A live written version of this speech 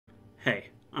Hey,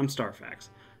 I'm Starfax.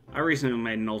 I recently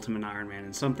made an Ultimate Ironman,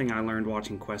 and something I learned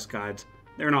watching quest guides,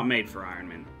 they're not made for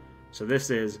Ironman. So this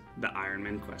is the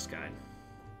Ironman quest guide.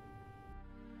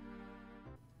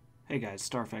 Hey guys,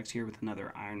 Starfax here with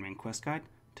another Ironman quest guide.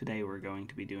 Today we're going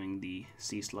to be doing the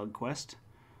Sea Slug quest.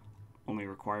 Only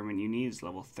requirement you need is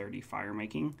level 30 fire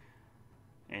making.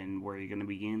 And where you're going to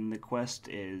begin the quest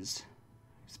is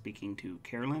speaking to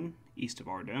Carolyn, east of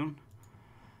Ardone.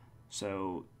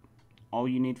 So all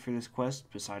you need for this quest,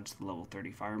 besides the level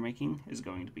 30 fire making, is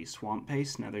going to be swamp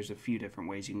paste. Now there's a few different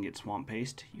ways you can get swamp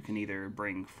paste. You can either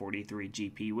bring 43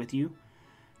 GP with you,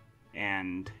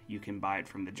 and you can buy it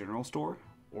from the general store,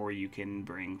 or you can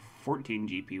bring 14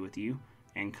 GP with you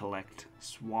and collect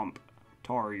swamp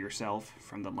tar yourself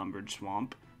from the lumbered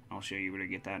swamp. I'll show you where to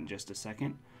get that in just a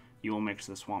second. You will mix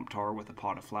the swamp tar with a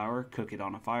pot of flour, cook it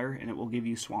on a fire, and it will give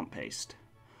you swamp paste.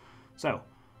 So,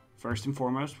 first and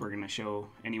foremost, we're going to show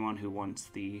anyone who wants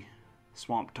the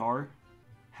swamp tar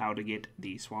how to get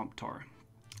the swamp tar.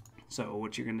 So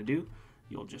what you're going to do,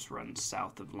 you'll just run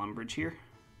south of Lumbridge here,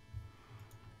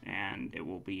 and it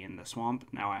will be in the swamp.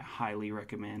 Now I highly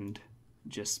recommend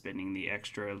just spending the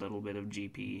extra little bit of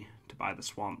GP to buy the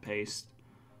swamp paste,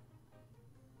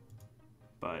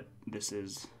 but this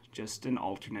is just an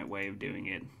alternate way of doing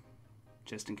it,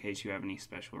 just in case you have any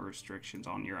special restrictions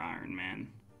on your Ironman.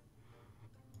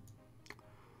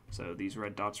 So these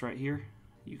red dots right here,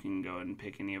 you can go ahead and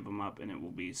pick any of them up and it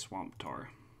will be swamp tar.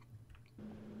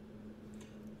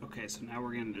 Okay, so now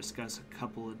we're going to discuss a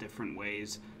couple of different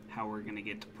ways how we're going to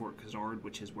get to Port Khazard,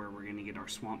 which is where we're going to get our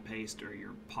swamp paste or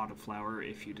your pot of flour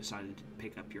if you decided to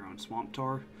pick up your own swamp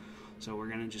tar. So we're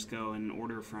going to just go in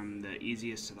order from the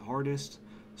easiest to the hardest.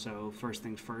 So first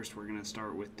things first, we're going to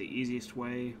start with the easiest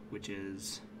way, which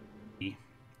is the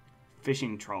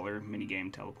fishing trawler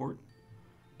minigame teleport.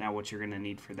 Now what you're going to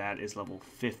need for that is level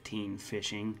 15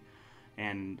 fishing,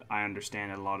 and I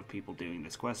understand a lot of people doing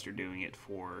this quest are doing it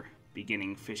for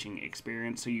beginning fishing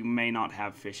experience, so you may not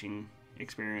have fishing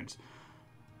experience,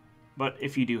 but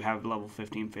if you do have level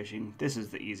 15 fishing, this is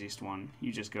the easiest one.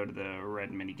 You just go to the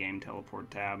red minigame teleport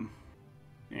tab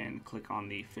and click on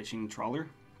the fishing trawler,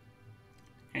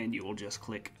 and you will just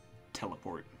click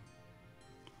teleport.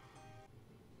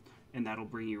 And that'll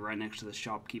bring you right next to the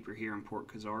shopkeeper here in Port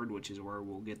Khazard, which is where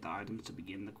we'll get the items to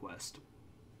begin the quest.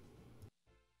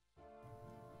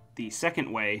 The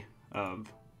second way of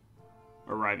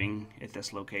arriving at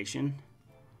this location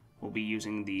will be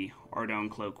using the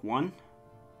Ardone Cloak 1.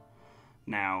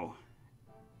 Now,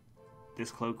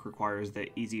 this cloak requires the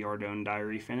Easy Ardone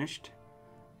Diary finished.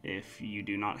 If you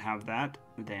do not have that,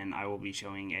 then I will be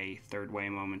showing a third way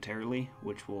momentarily,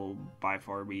 which will by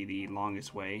far be the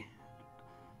longest way,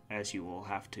 as you will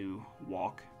have to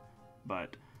walk.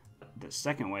 But the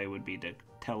second way would be to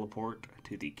teleport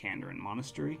to the Kandarin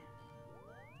Monastery,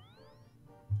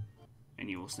 and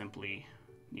you will simply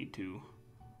need to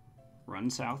run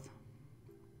south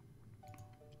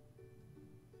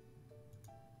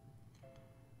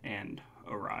and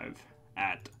arrive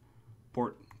at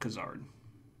Port Khazard.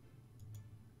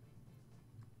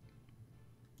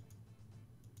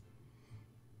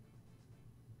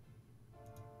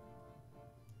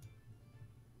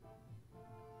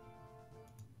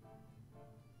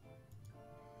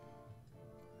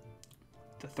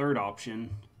 The third option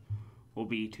will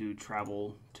be to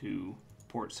travel to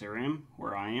Port Sarim,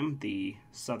 where I am, the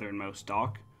southernmost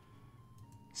dock.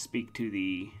 Speak to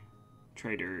the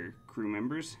trader crew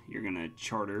members. You're going to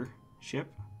charter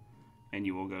ship, and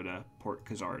you will go to Port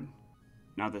Khazard.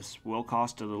 Now this will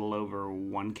cost a little over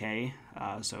 1k,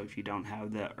 so if you don't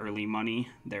have the early money,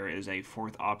 there is a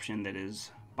fourth option that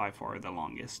is by far the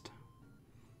longest.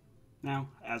 Now,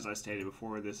 as I stated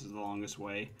before, this is the longest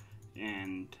way,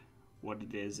 and what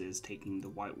it is taking the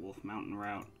White Wolf Mountain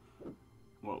route.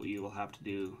 What you will have to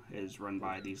do is run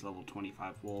by these level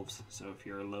 25 wolves, so if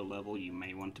you're a low level, you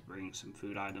may want to bring some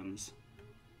food items,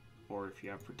 or if you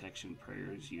have protection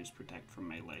prayers, use protect from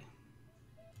melee.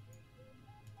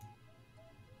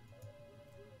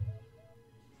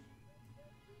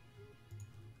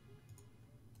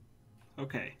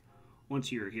 Okay,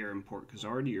 once you're here in Port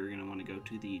Khazard, you're going to want to go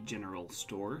to the general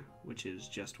store, which is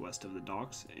just west of the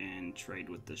docks, and trade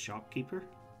with the shopkeeper.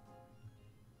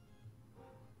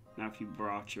 Now if you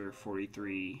brought your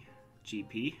 43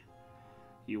 GP,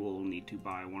 you will need to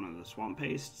buy one of the swamp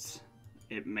pastes.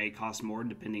 It may cost more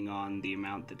depending on the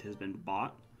amount that has been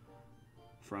bought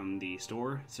from the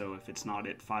store, so if it's not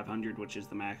at 500, which is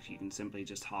the max, you can simply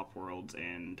just hop worlds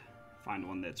and find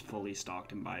one that's fully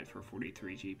stocked and buy it for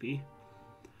 43 GP.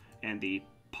 And the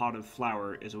pot of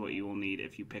flour is what you will need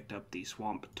if you picked up the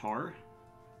swamp tar,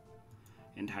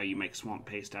 and how you make swamp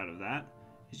paste out of that.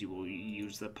 is you will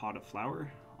use the pot of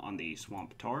flour on the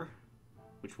swamp tar,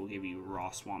 which will give you raw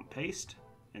swamp paste,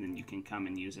 and then you can come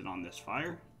and use it on this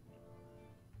fire,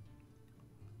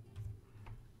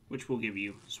 which will give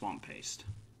you swamp paste.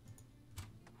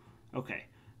 Okay,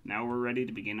 now we're ready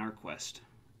to begin our quest.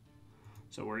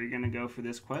 So where you're going to go for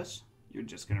this quest, you're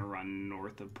just going to run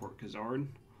north of Port Khazard,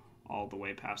 all the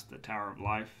way past the Tower of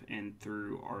Life and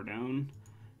through Ardone,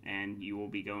 and you will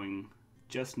be going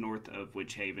just north of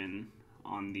Witch Haven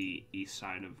on the east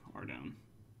side of Ardone.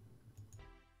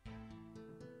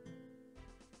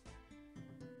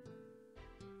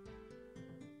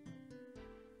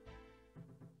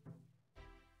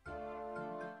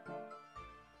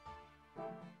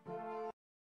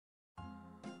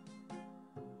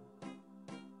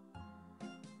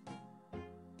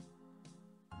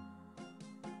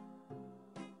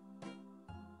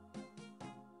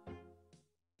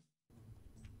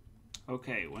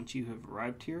 Okay, once you have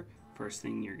arrived here, first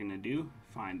thing you're going to do,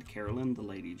 find Carolyn, the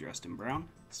lady dressed in brown,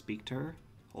 speak to her,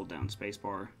 hold down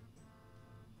spacebar.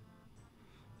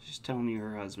 She's telling you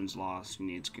her husband's lost, she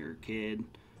needs her kid.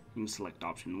 You can select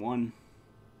option 1.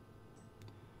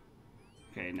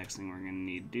 Okay, next thing we're going to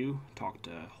need to do, talk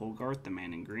to Holgart, the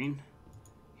man in green.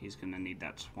 He's going to need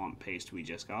that swamp paste we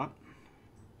just got.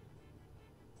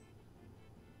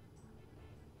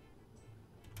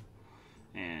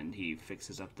 And he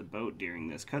fixes up the boat during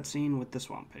this cutscene with the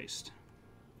swamp paste.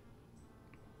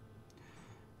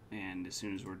 And as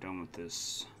soon as we're done with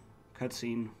this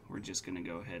cutscene, we're just going to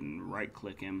go ahead and right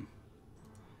click him,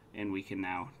 and we can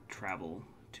now travel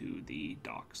to the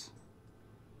docks,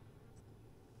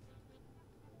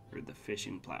 or the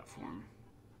fishing platform.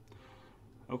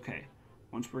 Okay,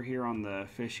 once we're here on the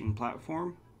fishing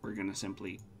platform, we're going to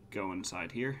simply go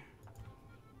inside here,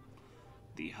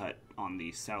 the hut on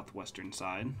the southwestern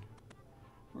side.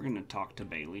 We're going to talk to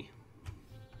Bailey.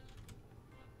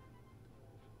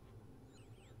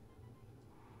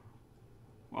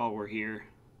 While we're here,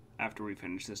 after we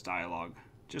finish this dialogue,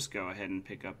 just go ahead and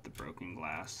pick up the broken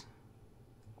glass.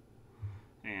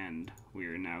 And we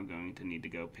are now going to need to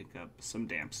go pick up some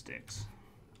damp sticks,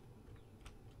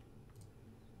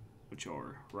 which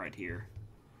are right here.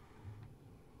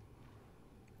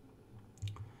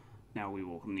 Now we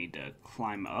will need to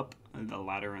climb up the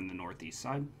ladder on the northeast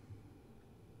side.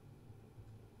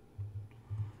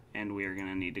 And we are going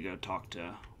to need to go talk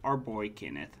to our boy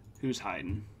Kenneth, who's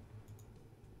hiding.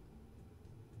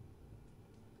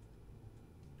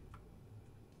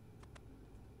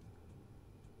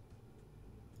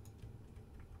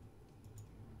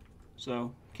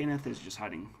 So Kenneth is just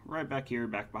hiding right back here,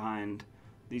 back behind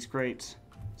these crates.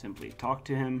 Simply talk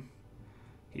to him.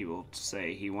 He will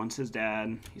say he wants his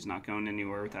dad. He's not going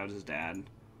anywhere without his dad.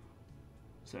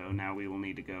 So now we will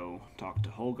need to go talk to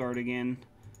Holgard again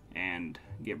and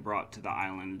get brought to the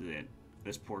island that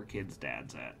this poor kid's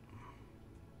dad's at.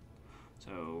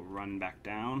 So run back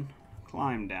down,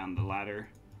 climb down the ladder,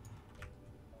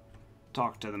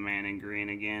 talk to the man in green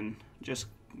again. Just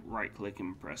right click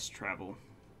and press travel.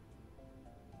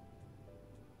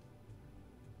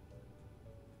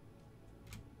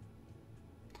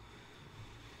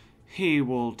 He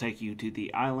will take you to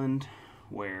the island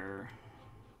where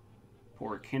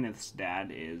poor Kenneth's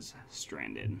dad is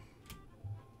stranded.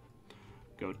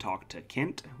 Go talk to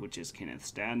Kent, which is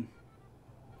Kenneth's dad.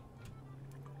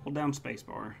 Hold down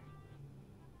spacebar.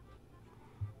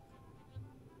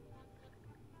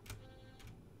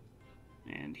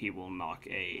 And he will knock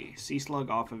a sea slug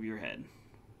off of your head.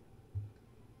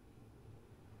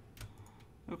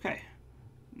 Okay,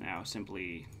 now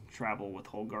simply travel with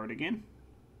Holgard again.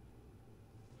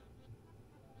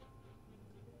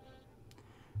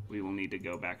 We will need to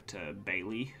go back to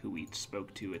Bailey, who we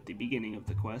spoke to at the beginning of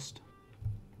the quest.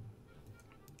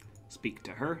 Speak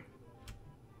to her.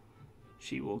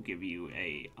 She will give you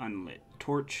a unlit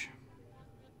torch.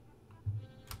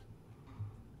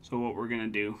 So what we're going to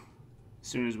do, as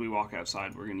soon as we walk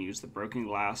outside, we're going to use the broken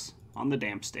glass on the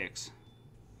damp sticks.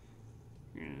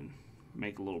 We're going to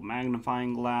make a little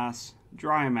magnifying glass,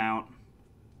 dry them out,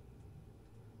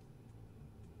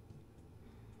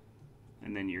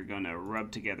 and then you're going to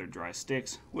rub together dry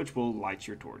sticks, which will light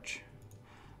your torch.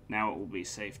 Now it will be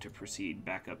safe to proceed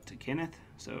back up to Kenneth,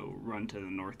 so run to the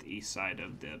northeast side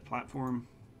of the platform,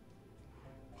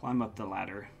 climb up the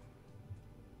ladder.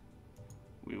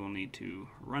 We will need to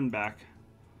run back,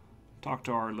 talk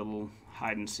to our little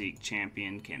hide-and-seek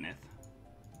champion, Kenneth.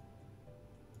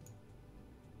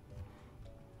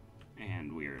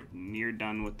 And we are near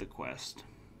done with the quest.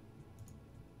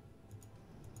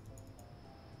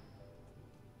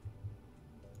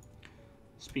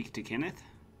 Speak to Kenneth,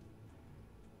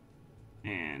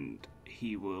 and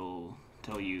he will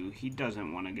tell you he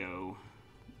doesn't want to go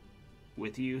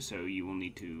with you, so you will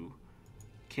need to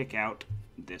kick out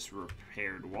this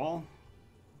repaired wall.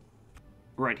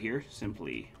 Right here,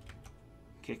 simply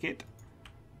kick it.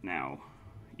 Now,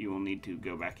 you will need to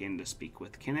go back in to speak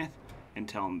with Kenneth and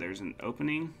tell him there's an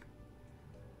opening.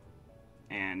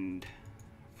 And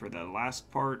for the last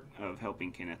part of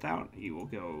helping Kenneth out, you will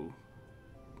go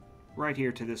right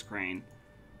here to this crane,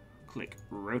 click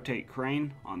rotate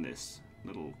crane on this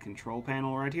little control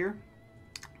panel right here,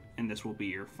 and this will be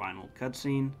your final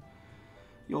cutscene.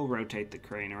 You'll rotate the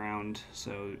crane around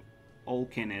so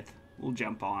old Kenneth will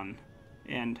jump on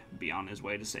and be on his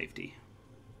way to safety.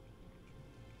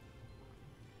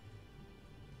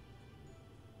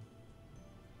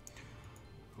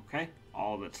 Okay,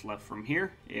 all that's left from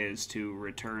here is to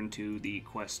return to the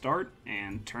quest start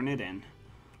and turn it in.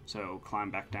 So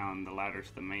climb back down the ladder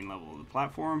to the main level of the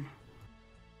platform.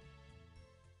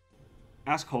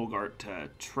 Ask Holgart to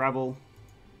travel.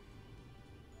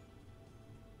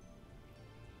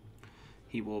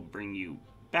 He will bring you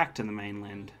back to the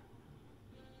mainland,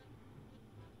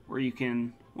 where you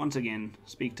can once again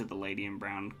speak to the lady in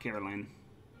brown, Carolyn,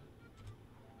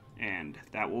 and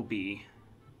that will be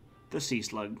the Sea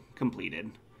Slug completed.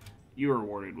 You are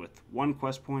rewarded with 1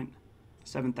 quest point,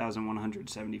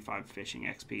 7,175 fishing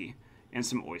XP, and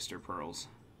some oyster pearls.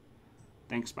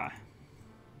 Thanks, bye.